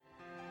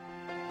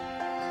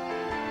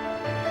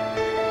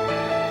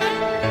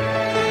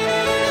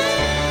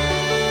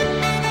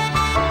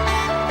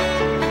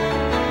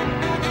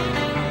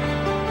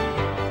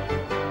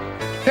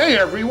Hi,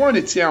 everyone.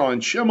 It's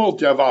Alan Schimmel,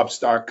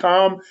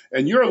 DevOps.com,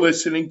 and you're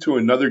listening to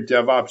another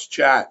DevOps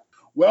Chat.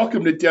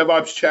 Welcome to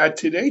DevOps Chat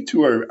today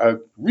to a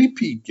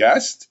repeat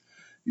guest.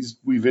 He's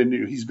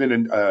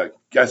been a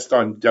guest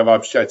on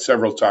DevOps Chat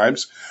several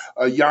times.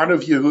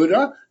 Yaniv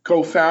Yehuda,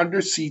 co-founder,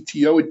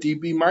 CTO at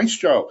DB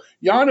Maestro.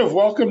 Yaniv,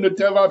 welcome to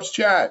DevOps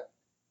Chat.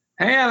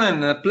 Hey,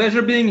 Alan. A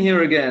pleasure being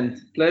here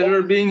again.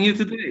 Pleasure being here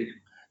today.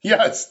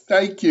 Yes,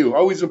 thank you.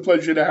 Always a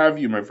pleasure to have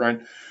you, my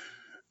friend.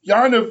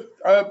 Yaniv,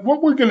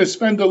 what we're going to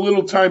spend a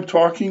little time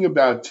talking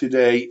about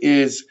today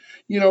is,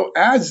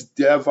 as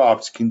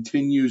DevOps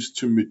continues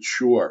to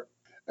mature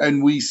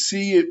and we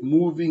see it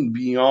moving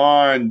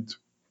beyond,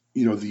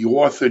 the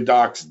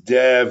orthodox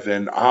dev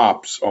and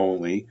ops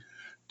only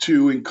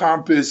to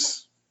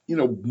encompass,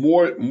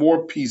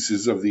 more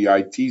pieces of the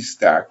IT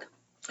stack,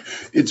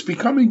 it's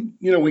becoming,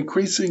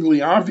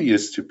 increasingly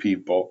obvious to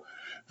people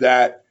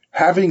that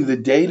having the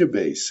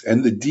database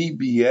and the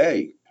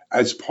DBA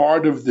as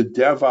part of the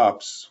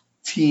DevOps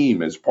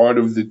team, as part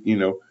of the,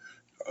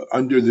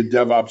 under the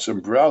DevOps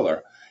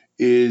umbrella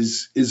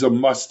is a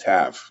must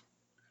have.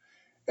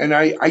 And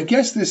I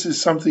guess this is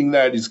something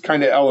that is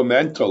kind of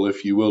elemental,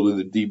 if you will,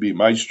 to the DB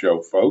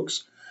Maestro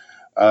folks.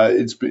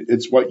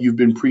 It's what you've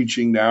been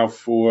preaching now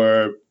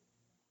for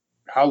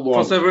how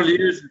long? For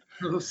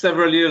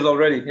several years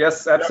already.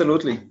 Yes,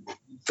 absolutely.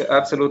 Yep.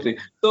 Absolutely.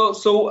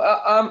 So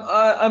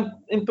I'm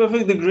in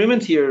perfect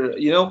agreement here.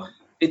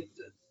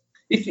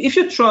 If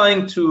you're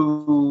trying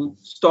to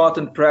start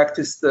and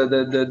practice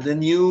the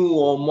new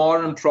or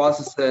modern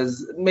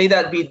processes, may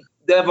that be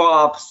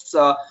DevOps,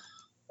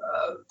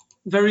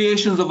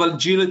 variations of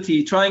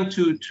agility, trying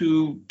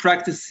to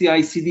practice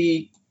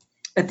CI/CD,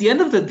 at the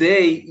end of the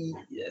day,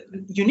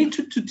 you need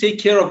to take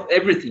care of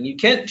everything. You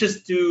can't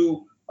just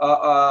do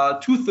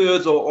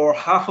 2/3 or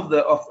half of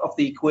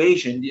the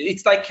equation.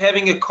 It's like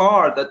having a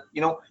car that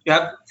you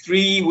have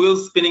 3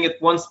 wheels spinning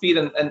at one speed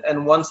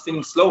and one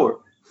spinning slower.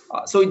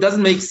 So it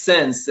doesn't make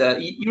sense.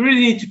 You really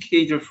need to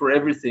cater for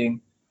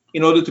everything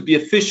in order to be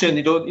efficient,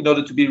 in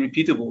order to be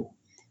repeatable.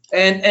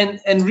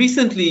 And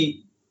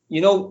recently,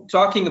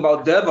 talking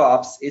about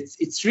DevOps,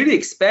 it's really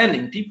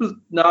expanding. People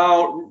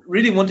now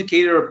really want to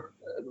cater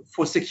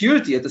for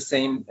security at the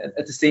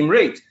same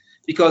rate,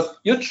 because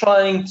you're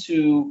trying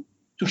to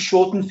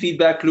shorten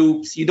feedback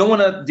loops. You don't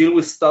want to deal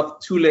with stuff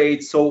too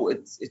late. So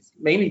it's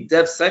mainly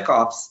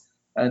DevSecOps.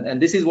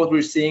 And this is what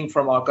we're seeing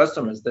from our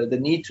customers, the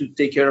need to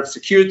take care of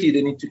security,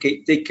 they need to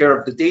take care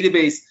of the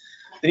database,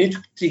 they need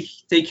to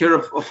take care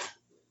of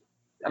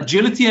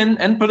agility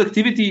and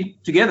productivity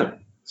together.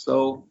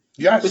 So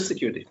yes, with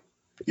security.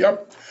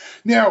 Yep.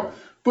 Now,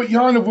 but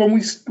Yaniv,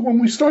 when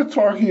we start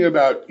talking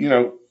about,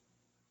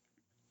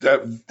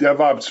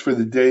 DevOps for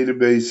the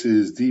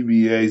databases,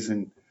 DBAs,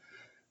 and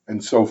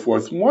so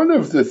forth. One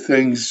of the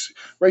things,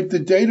 right, the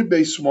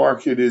database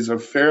market is a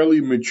fairly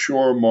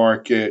mature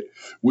market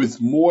with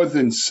more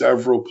than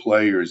several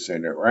players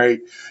in it,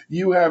 right?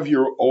 You have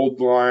your old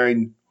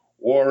line,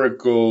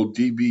 Oracle,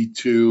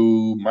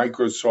 DB2,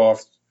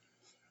 Microsoft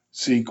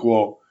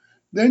SQL.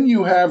 Then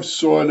you have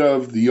sort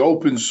of the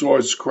open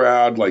source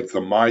crowd like the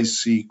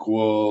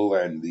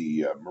MySQL and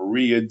the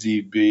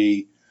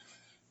MariaDB,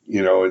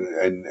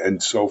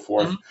 and so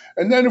forth. Mm-hmm.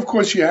 And then, of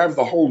course, you have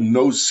the whole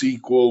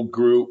NoSQL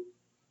group,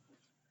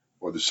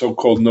 or the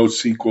so-called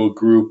NoSQL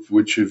group,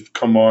 which have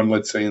come on,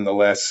 let's say, in the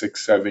last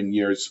 6-7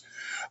 years.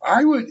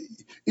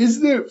 Is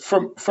there,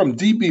 from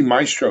DB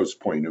Maestro's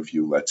point of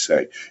view, let's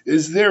say,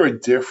 is there a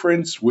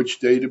difference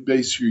which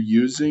database you're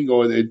using,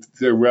 or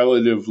they're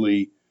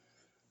relatively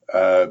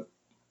the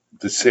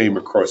same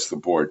across the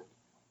board?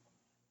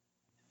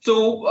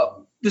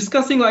 So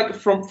discussing like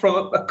from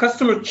a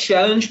customer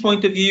challenge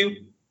point of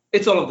view,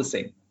 it's all of the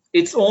same.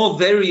 It's all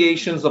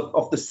variations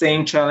of the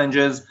same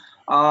challenges.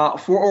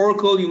 For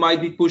Oracle, you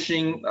might be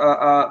pushing,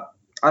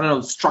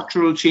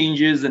 structural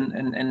changes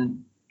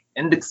and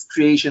index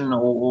creation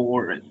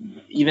or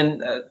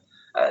even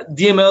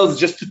DMLs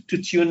just to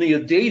tune your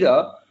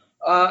data.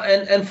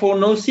 And for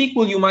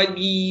NoSQL, you might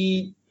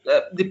be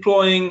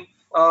deploying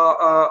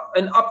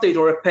an update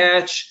or a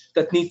patch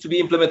that needs to be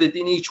implemented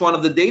in each one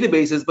of the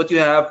databases, but you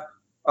have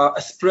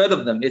a spread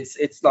of them.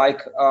 It's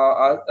like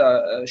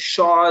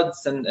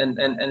shards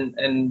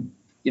and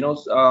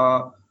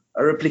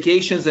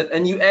replications,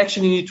 and you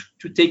actually need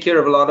to take care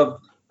of a lot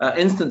of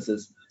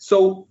instances.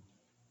 So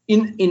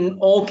in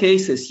all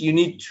cases, you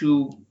need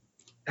to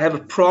have a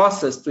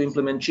process to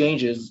implement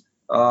changes,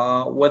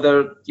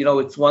 whether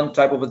it's one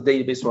type of a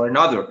database or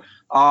another.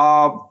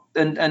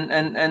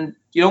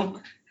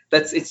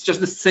 It's just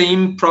the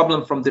same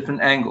problem from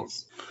different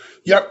angles.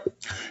 Yep.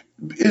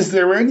 Is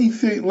there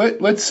anything,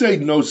 let's say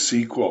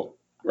NoSQL,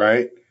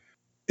 right?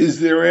 Is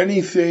there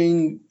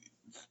anything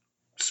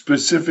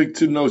specific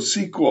to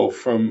NoSQL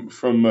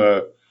from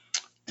a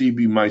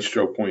DB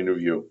Maestro point of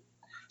view?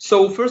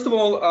 So first of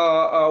all,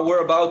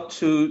 we're about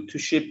to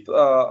ship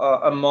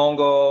a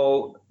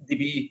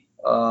MongoDB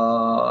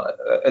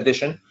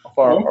edition of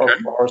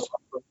our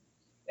software,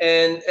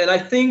 and I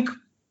think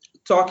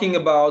talking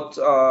about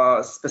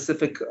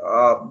specific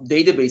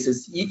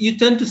databases, you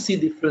tend to see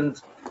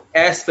different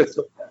aspects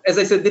of, as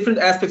I said, different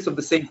aspects of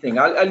the same thing.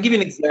 I'll give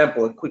you an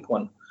example, a quick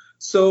one.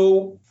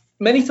 So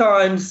many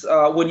times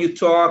when you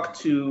talk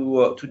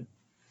to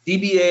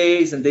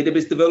DBAs and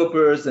database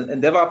developers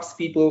and DevOps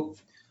people,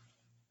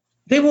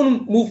 they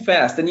want to move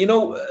fast. And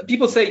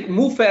people say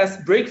move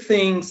fast, break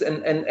things,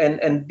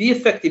 and be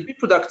effective, be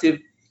productive.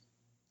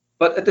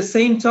 But at the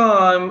same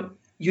time,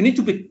 you need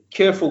to be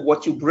careful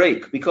what you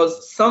break,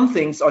 because some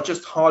things are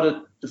just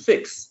harder to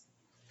fix.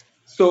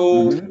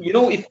 So,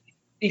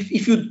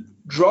 if you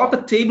drop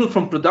a table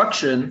from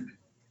production,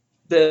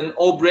 then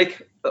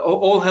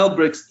all hell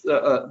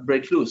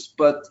break loose.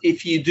 But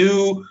if you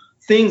do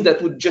things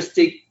that would just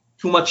take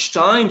too much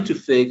time to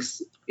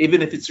fix,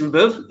 even if it's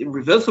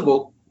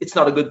reversible, it's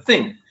not a good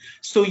thing.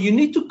 So you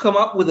need to come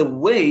up with a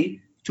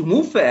way to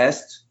move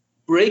fast,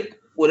 break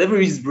whatever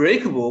is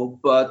breakable,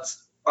 but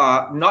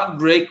not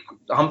break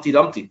Humpty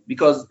Dumpty,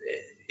 because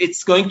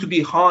it's going to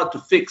be hard to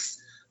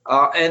fix.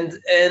 And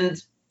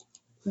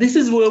this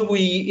is where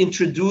we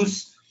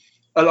introduce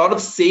a lot of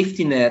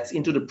safety nets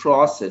into the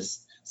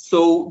process.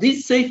 So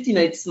these safety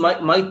nets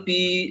might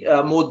be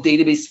more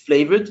database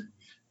flavored.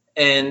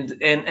 And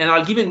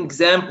I'll give an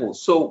example.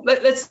 So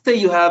let's say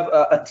you have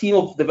a team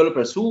of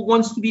developers who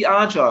wants to be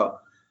agile,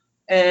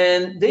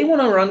 and they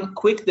want to run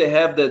quick. They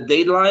have the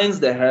deadlines,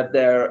 they have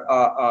their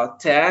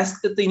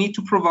tasks that they need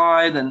to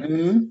provide,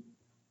 and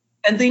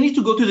they need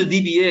to go to the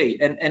DBA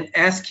and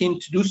ask him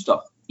to do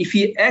stuff. If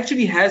he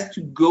actually has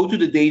to go to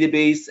the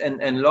database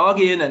and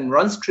log in and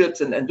run scripts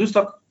and do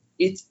stuff,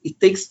 it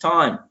takes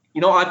time.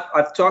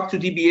 I've talked to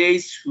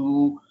DBAs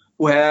who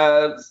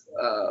have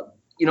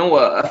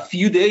a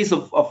few days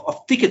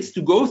of tickets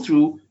to go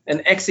through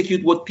and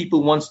execute what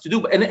people wants to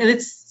do, and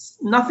it's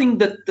nothing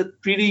that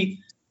really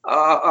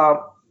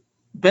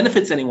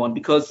benefits anyone,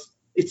 because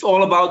it's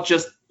all about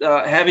just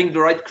having the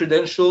right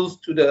credentials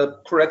to the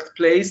correct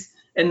place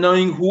and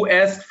knowing who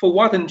asked for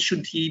what and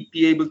should he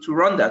be able to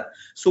run that.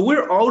 So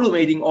we're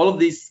automating all of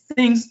these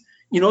things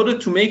in order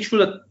to make sure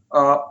that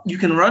you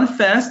can run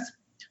fast,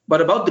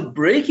 but about the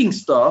breaking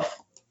stuff,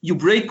 you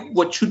break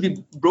what should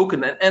be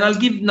broken. And I'll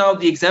give now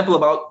the example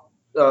about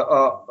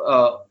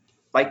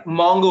like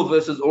Mongo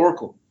versus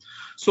Oracle.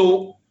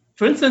 So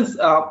for instance,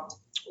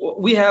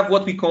 we have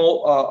what we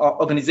call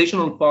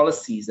organizational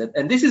policies,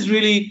 and this is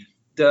really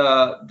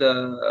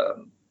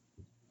the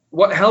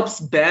what helps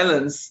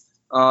balance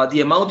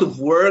the amount of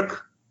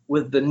work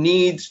with the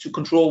need to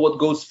control what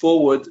goes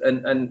forward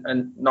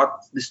and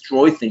not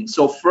destroy things.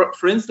 So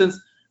for instance,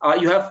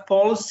 you have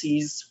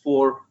policies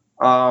for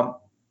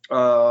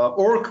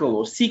Oracle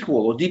or SQL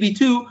or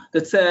DB2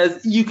 that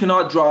says you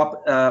cannot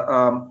drop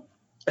a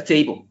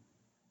table.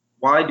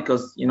 Why?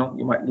 Because you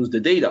might lose the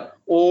data,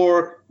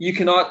 or you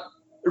cannot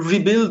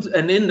rebuild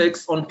an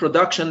index on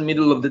production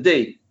middle of the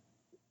day.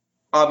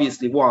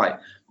 Obviously, why?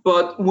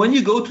 But when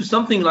you go to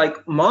something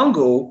like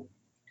Mongo,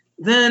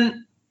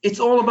 then it's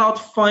all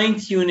about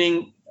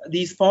fine-tuning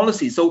these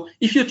policies. So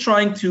if you're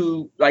trying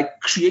to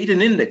create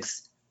an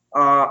index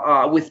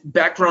with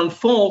background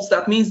false,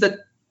 that means that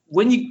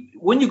when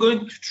you're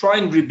going to try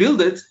and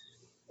rebuild it,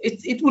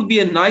 it would be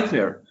a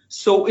nightmare.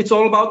 So it's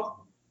all about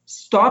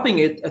stopping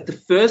it at the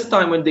first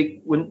time when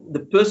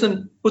the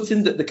person puts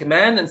in the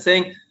command and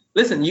saying,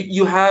 listen,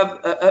 you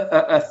have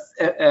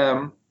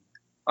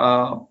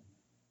an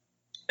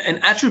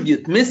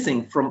attribute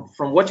missing from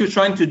what you're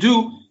trying to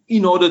do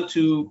in order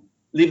to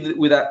live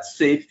with that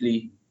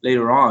safely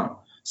later on.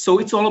 So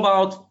it's all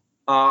about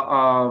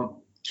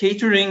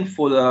catering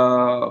for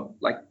the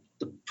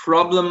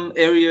problem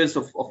areas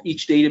of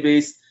each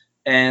database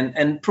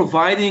and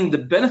providing the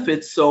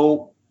benefits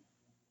so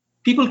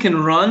people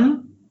can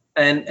run,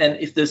 and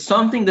if there's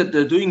something that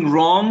they're doing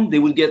wrong, they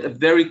will get a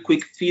very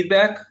quick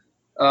feedback.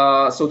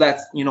 So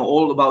that's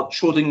all about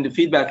shortening the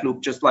feedback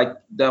loop, just like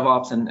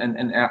DevOps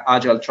and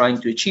Agile trying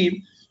to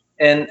achieve.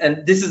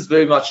 And this is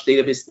very much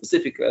database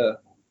specific to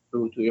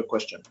your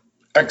question.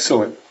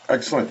 Excellent.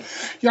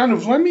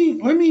 Yaniv, let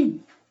me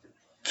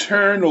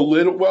turn a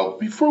little. Well,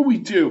 before we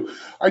do,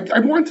 I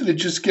wanted to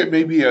just get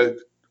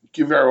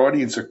give our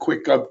audience a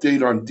quick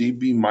update on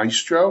DB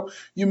Maestro.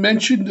 You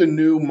mentioned the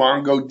new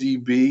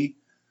MongoDB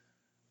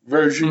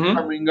version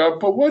coming up,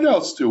 but what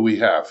else do we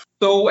have?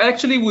 So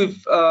actually,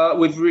 we've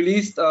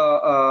released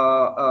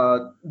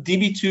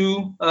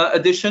DB2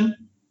 edition.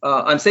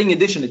 I'm saying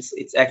edition.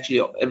 It's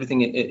actually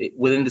everything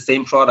within the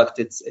same product.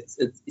 It's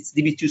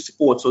DB2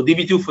 support. So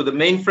DB2 for the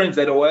mainframe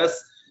ZOS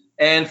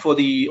and for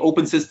the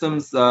open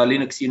systems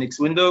Linux, Unix,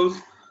 Windows.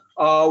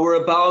 We're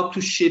about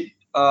to ship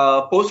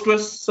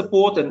Postgres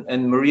support and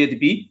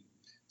MariaDB.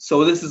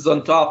 So this is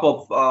on top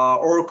of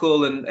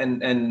Oracle and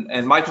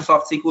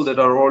Microsoft SQL that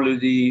are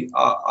already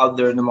out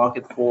there in the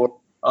market for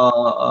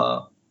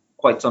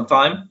quite some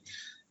time.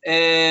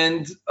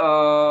 And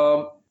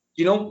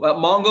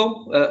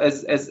Mongo,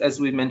 as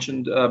we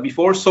mentioned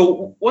before.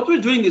 So what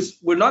we're doing is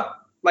we're not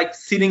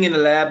sitting in a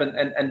lab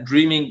and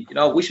dreaming,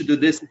 we should do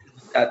this.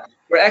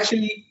 We're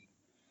actually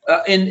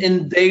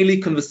in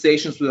daily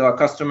conversations with our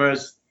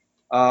customers,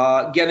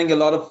 getting a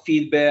lot of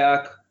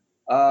feedback,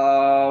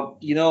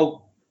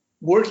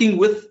 working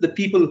with the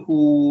people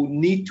who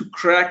need to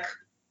crack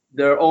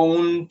their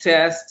own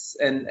tests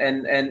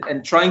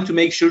and trying to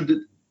make sure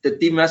that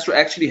DB Master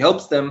actually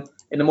helps them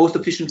in the most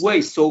efficient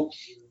way. So,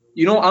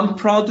 I'm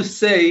proud to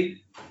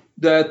say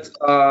that,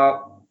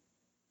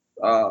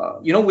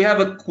 we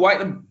have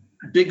quite a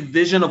big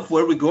vision of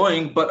where we're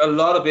going, but a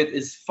lot of it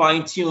is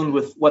fine-tuned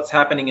with what's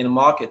happening in the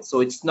market. So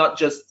it's not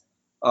just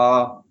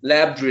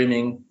lab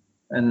dreaming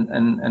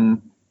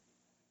and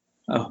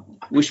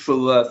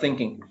wishful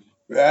thinking.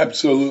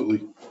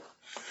 Absolutely.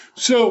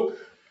 So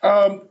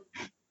I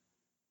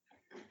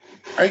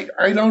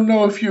don't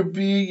know if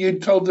you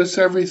told us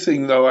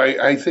everything, though.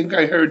 I think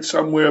I heard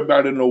somewhere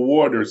about an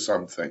award or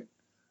something.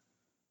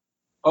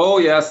 Oh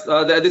yes,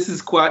 this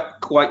is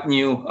quite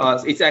new.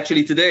 It's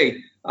actually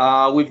today.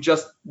 We've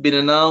just been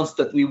announced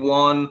that we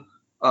won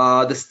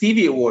the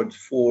Stevie Award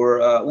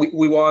for.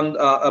 We won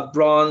a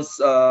bronze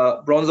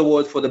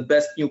award for the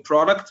best new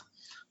product.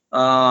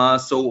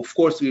 So of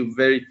course we're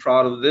very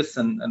proud of this,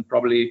 and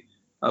probably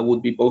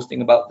would be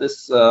posting about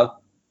this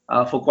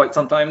for quite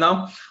some time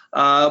now.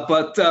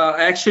 But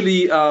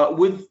actually,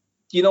 with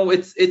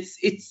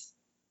it's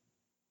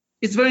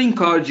very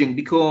encouraging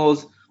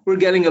because we're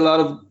getting a lot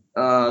of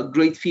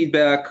great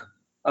feedback.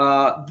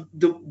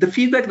 The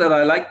feedback that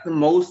I like the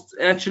most,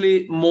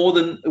 actually, more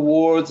than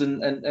awards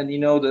and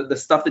the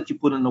stuff that you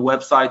put on the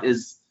website,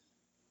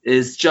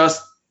 is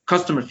just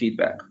customer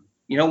feedback.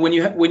 When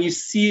you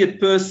see a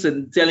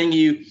person telling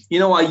you,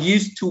 I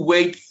used to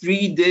wait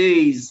 3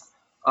 days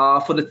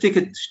for the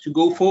ticket to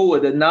go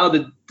forward, and now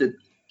the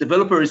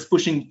developer is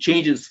pushing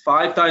changes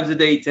 5 times a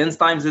day, 10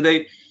 times a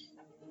day.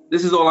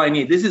 This is all I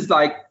need. This is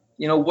like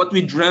what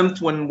we dreamt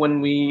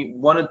when we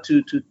wanted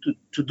to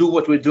do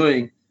what we're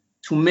doing,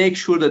 to make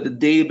sure that the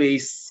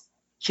database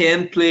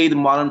can play the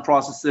modern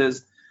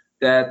processes,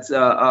 that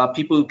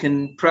people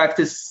can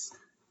practice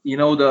the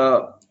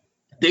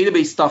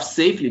database stuff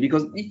safely.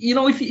 Because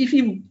if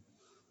you've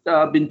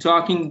been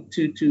talking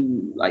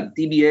to like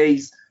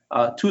DBAs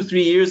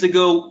 2-3 years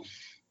ago,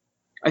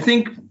 I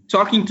think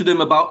talking to them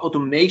about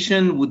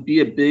automation would be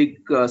a big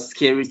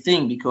scary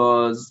thing,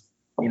 because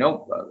you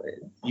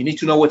need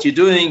to know what you're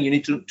doing. You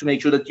need to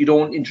make sure that you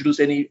don't introduce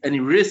any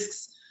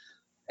risks.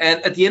 And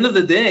at the end of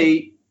the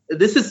day,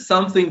 this is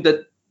something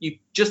that you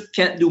just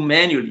can't do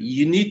manually.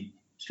 You need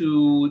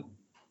to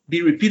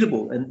be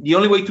repeatable. And the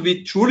only way to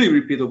be truly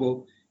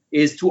repeatable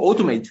is to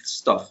automate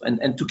stuff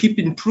and to keep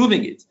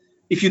improving it.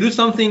 If you do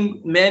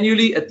something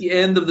manually, at the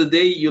end of the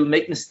day, you'll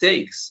make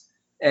mistakes.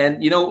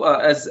 And,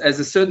 as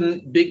a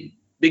certain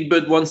big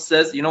bird once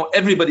says,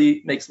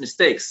 everybody makes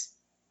mistakes.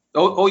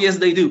 Oh yes,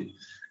 they do.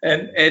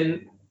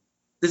 And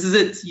this is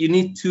it. You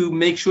need to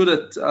make sure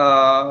that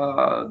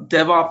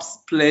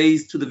DevOps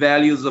plays to the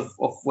values of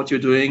what you're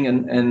doing,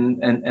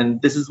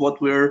 and this is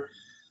what we're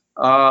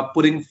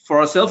putting for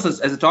ourselves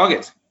as a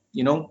target.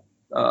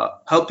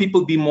 Help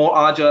people be more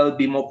agile,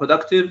 be more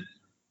productive,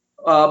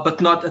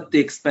 but not at the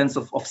expense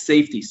of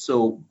safety.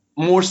 So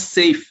more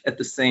safe at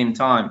the same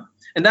time.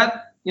 And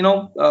that,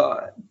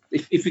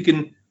 if we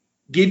can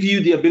give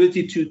you the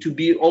ability to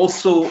be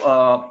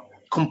also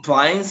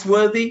compliance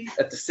worthy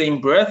at the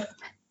same breath,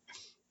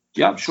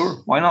 yeah,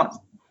 sure, why not?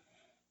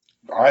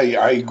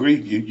 I agree.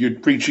 You're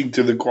preaching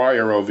to the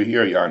choir over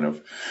here,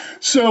 Yanov.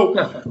 So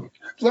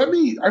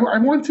I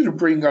wanted to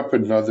bring up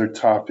another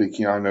topic,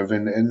 Yanov,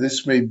 and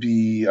this may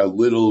be a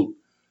little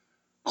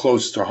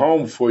close to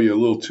home for you, a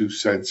little too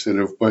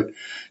sensitive, but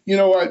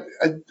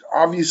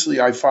obviously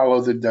I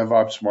follow the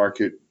DevOps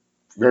market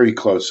very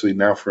closely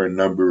now for a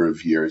number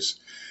of years.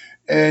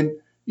 And,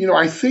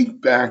 I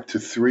think back to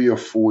 3 or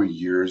 4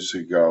 years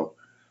ago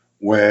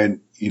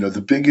when,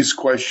 the biggest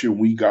question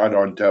we got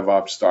on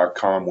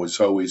DevOps.com was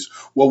always,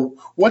 well,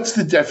 what's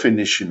the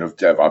definition of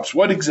DevOps?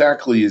 What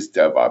exactly is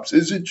DevOps?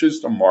 Is it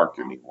just a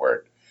marketing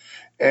word?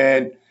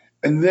 And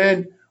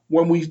then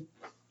when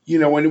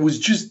when it was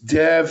just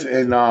dev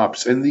and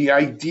ops, and the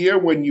idea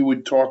when you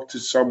would talk to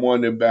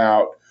someone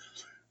about,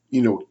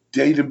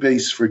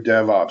 database for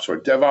DevOps, or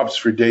DevOps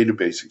for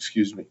database,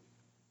 excuse me,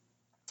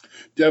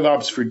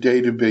 DevOps for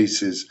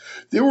databases,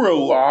 there were a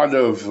lot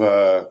of,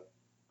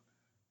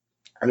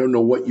 I don't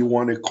know what you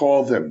want to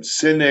call them,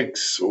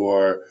 cynics,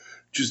 or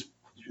just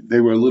they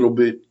were a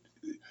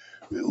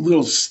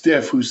little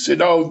stiff, who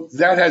said, oh,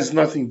 that has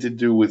nothing to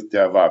do with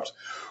DevOps.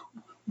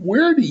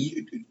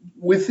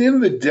 Within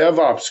the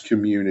DevOps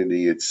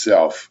community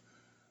itself,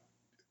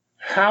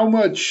 how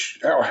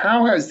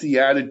has the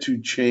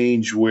attitude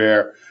changed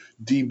where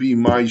DB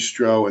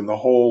Maestro and the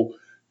whole,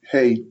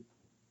 hey,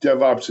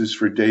 DevOps is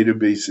for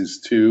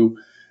databases too,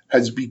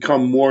 has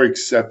become more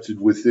accepted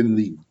within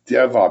the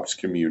DevOps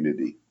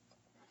community?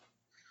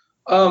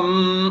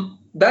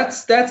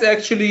 That's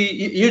actually,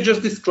 you're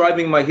just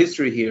describing my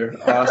history here.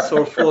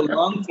 So for a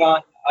long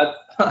time,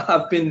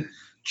 I've been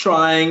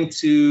trying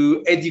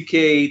to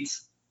educate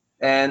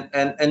and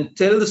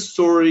tell the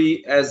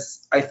story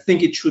as I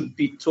think it should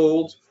be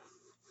told.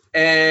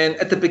 And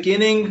at the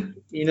beginning,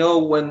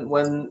 when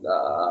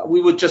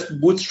we were just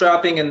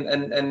bootstrapping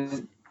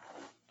and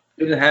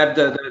didn't have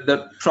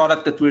the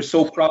product that we're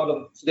so proud of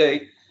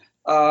today.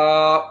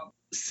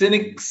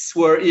 Cynics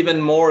were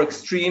even more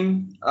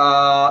extreme,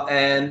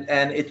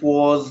 and it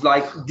was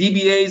like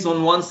DBAs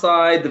on one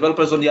side,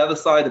 developers on the other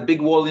side, a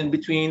big wall in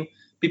between,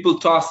 people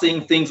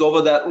tossing things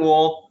over that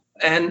wall.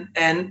 And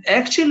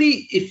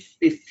actually,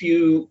 if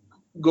you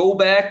go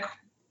back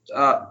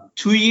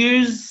 2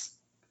 years,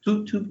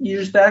 two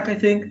years back, I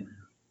think,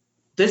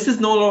 this is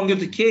no longer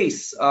the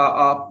case.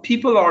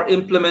 People are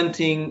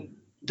implementing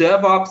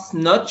DevOps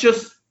not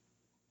just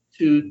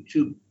to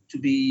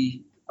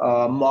be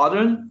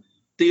modern.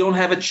 They don't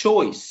have a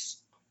choice.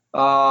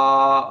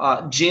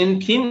 Jin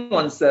Kim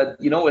once said,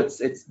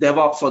 it's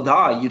DevOps or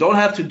die. You don't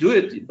have to do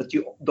it, but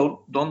you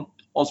don't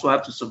also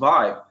have to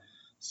survive.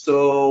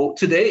 So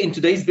in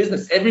today's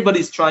business,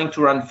 everybody's trying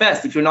to run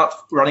fast. If you're not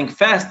running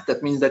fast,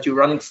 that means that you're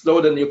running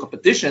slower than your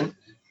competition,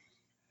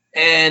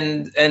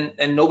 and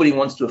nobody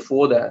wants to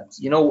afford that.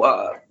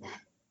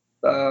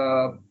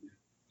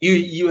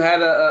 You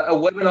had a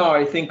webinar,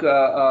 I think,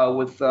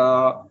 with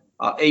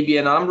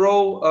ABN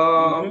AMRO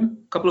a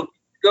couple of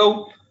weeks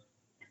ago.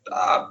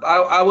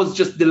 I was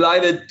just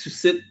delighted to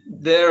sit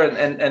there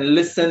and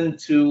listen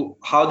to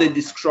how they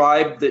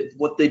described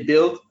what they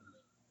built.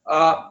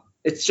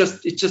 It's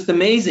just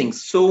amazing.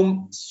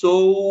 So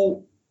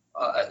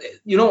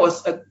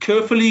a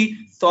carefully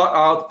thought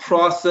out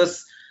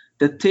process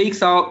that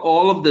takes out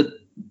all of the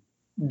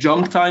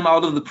junk time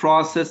out of the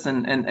process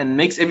and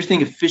makes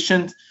everything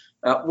efficient.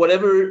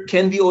 Whatever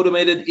can be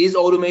automated is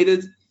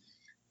automated,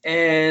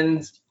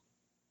 and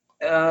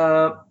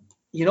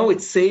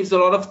it saves a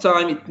lot of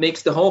time. It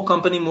makes the whole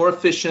company more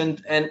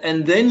efficient,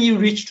 and then you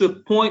reach to a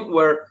point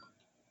where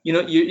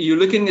you're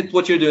looking at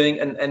what you're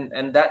doing,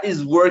 and that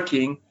is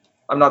working.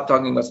 I'm not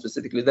talking about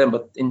specifically them,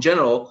 but in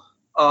general,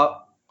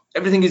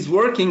 everything is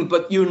working,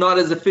 but you're not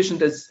as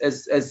efficient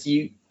as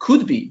you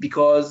could be,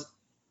 because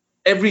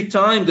every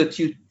time that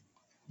you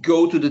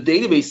go to the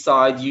database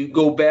side, you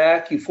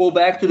fall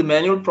back to the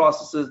manual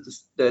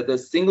processes, the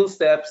single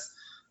steps,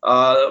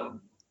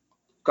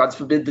 God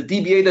forbid, the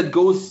DBA that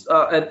goes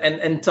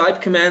and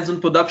type commands in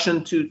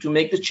production to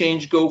make the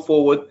change go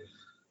forward.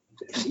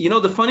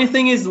 The funny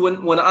thing is,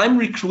 when I'm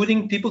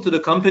recruiting people to the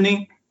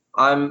company,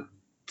 I'm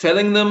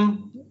telling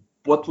them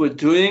what we're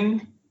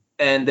doing,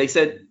 and they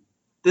said,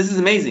 this is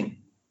amazing.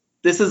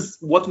 This is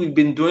what we've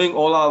been doing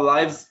all our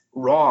lives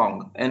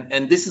wrong.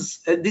 And this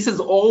is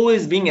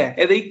always being a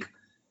headache,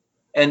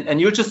 and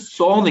you're just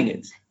solving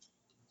it.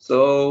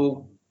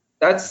 So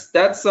that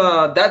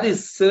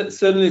is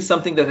certainly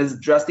something that has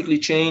drastically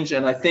changed,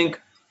 and I think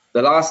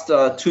the last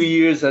 2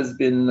 years has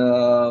been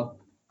an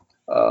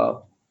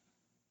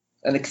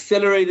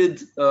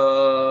accelerated,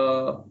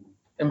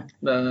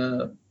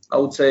 I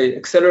would say,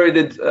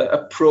 accelerated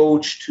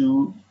approach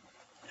to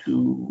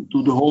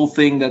the whole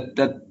thing.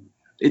 That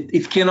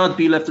it cannot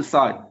be left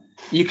aside.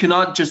 You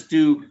cannot just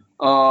do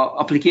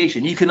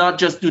application. You cannot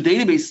just do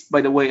database,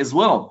 by the way, as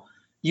well.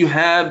 You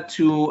have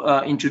to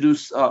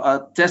introduce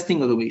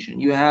testing automation.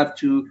 You have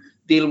to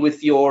deal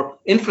with your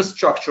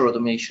infrastructure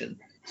automation.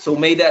 So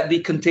may that be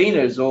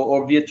containers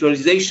or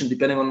virtualization,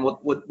 depending on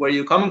where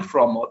you're coming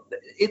from.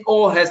 It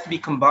all has to be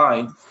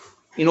combined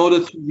in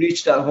order to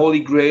reach that holy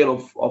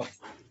grail of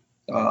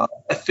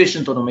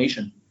efficient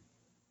automation.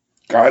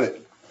 Got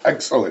it.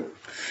 Excellent.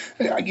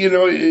 I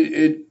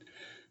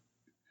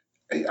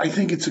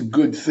think it's a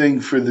good thing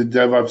for the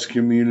DevOps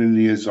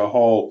community as a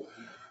whole.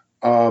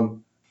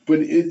 But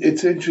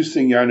it's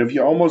interesting, Yaniv.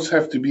 You almost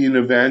have to be an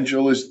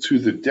evangelist to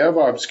the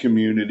DevOps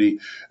community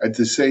at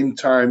the same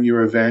time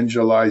you're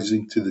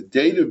evangelizing to the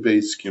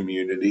database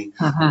community,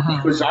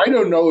 because I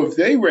don't know if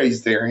they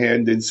raise their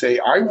hand and say,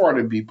 I want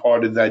to be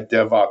part of that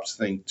DevOps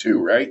thing too,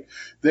 right?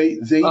 They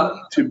need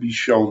to be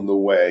shown the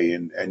way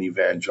and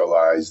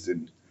evangelized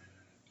and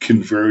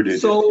converted,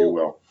 if you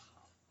will.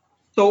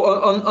 So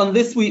on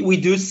this, we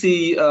do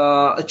see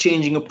a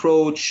changing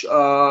approach.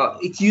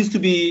 It used to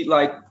be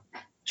like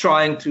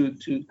trying to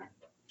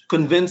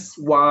convince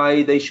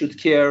why they should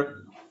care.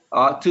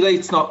 Today,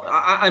 it's not.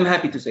 I'm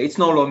happy to say it's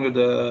no longer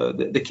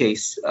the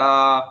case.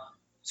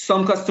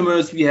 Some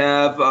customers we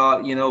have,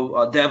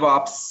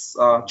 DevOps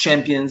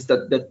champions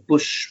that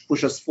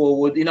push us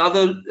forward. In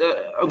other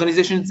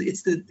organizations,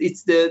 it's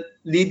the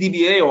lead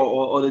DBA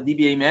or the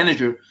DBA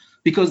manager,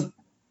 because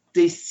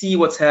they see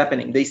what's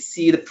happening. They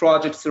see the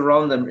projects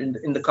around them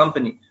in the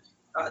company.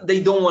 They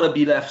don't want to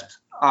be left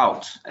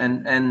out,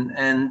 and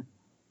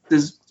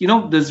there's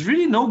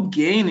really no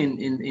gain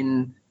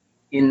in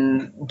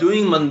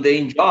doing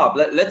mundane job.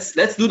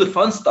 Let's do the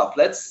fun stuff.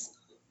 Let's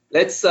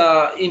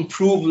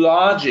improve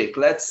logic.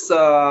 Let's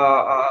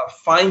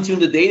fine tune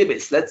the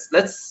database.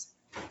 Let's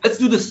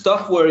do the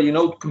stuff where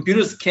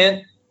computers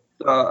can't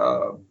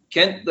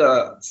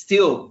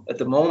still at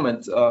the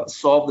moment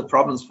solve the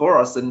problems for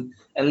us, and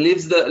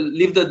leave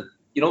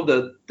the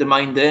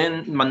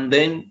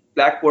mundane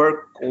black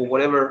work or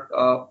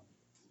whatever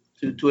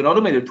to an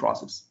automated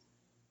process.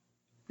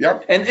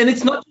 Yep. And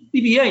it's not just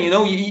DBA.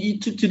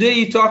 Today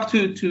you talk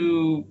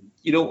to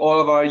all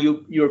of our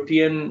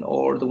European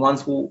or the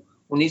ones who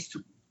needs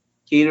to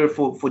cater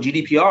for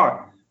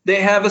GDPR.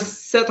 they have a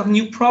set of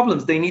new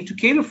problems they need to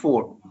cater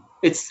for.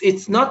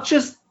 It's not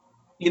just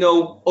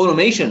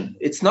automation.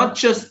 It's not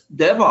just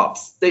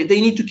DevOps.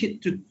 They need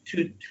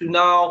to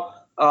now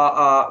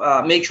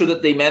make sure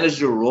that they manage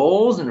their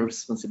roles and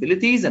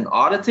responsibilities and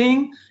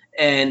auditing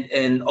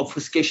and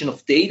obfuscation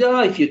of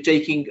data. If you're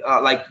taking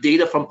like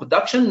data from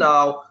production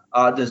now,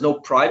 there's no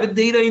private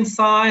data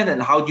inside,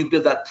 and how do you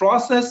build that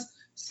process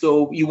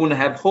so you won't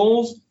have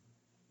holes?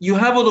 You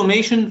have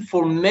automation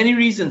for many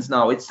reasons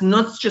now. It's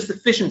not just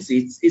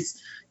efficiency. It's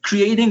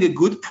creating a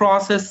good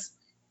process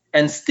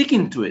and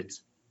sticking to it.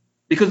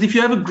 Because if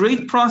you have a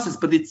great process,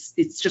 but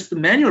it's just a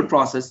manual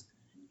process,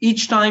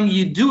 each time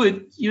you do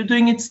it, you're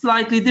doing it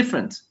slightly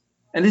different.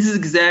 And this is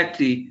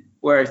exactly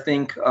where I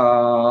think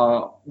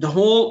the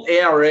whole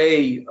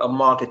ARA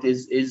market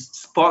is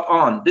spot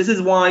on. This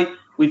is why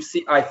we've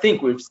seen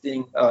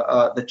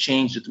the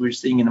change that we're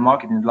seeing in the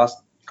market in the last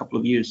couple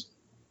of years.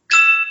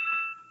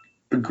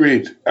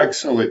 Agreed.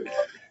 Excellent.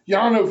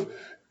 Yaniv,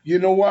 you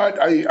know what?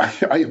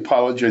 I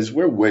apologize.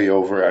 We're way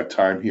over our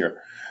time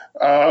here.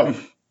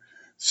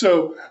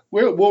 So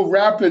we'll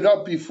wrap it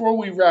up. Before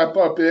we wrap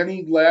up,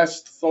 any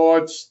last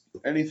thoughts,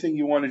 anything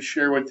you want to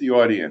share with the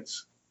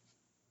audience?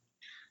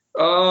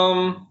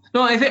 No,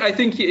 I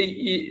think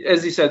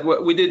as you said,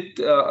 we did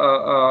took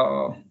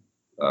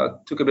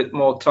a bit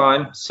more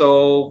time.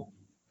 So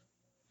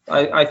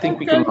I think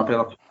we can wrap it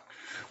up.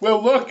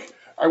 Well, look,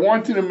 I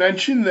wanted to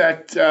mention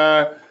that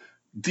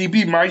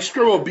DB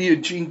Maestro will be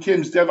at Gene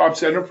Kim's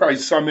DevOps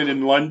Enterprise Summit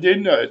in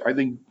London, I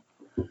think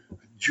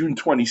June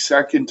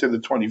 22nd to the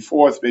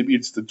 24th. Maybe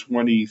it's the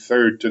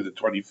 23rd to the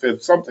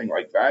 25th, something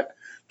like that,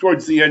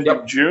 towards the end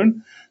of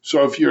June.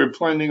 So if you're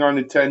planning on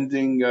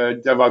attending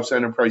DevOps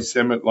Enterprise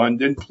Summit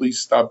London, please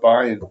stop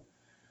by and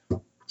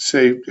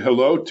say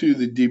hello to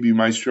the DB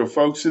Maestro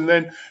folks. And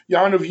then,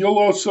 Yaniv, you'll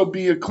also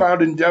be at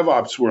Cloud and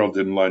DevOps World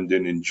in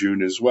London in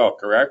June as well,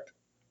 correct?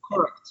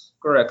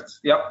 Correct.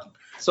 Yep.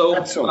 So,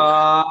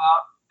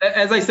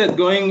 as I said,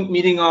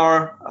 meeting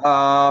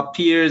our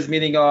peers,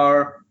 meeting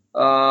our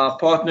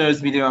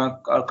partners, meeting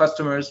our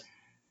customers,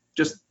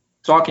 just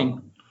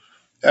talking.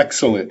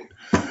 Excellent.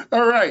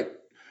 All right.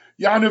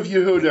 Yaniv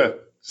Yehuda,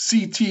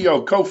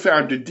 CTO,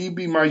 co-founder,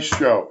 DB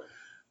Maestro,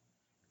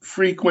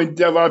 frequent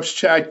DevOps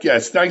chat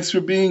guest. Thanks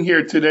for being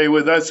here today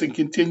with us, and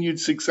continued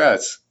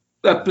success.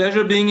 A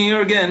pleasure being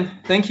here again.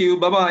 Thank you.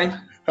 Bye-bye.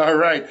 All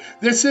right.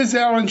 This is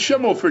Alan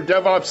Shimel for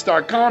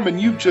DevOps.com,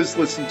 and you've just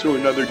listened to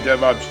another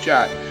DevOps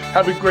Chat.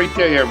 Have a great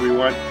day,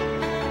 everyone.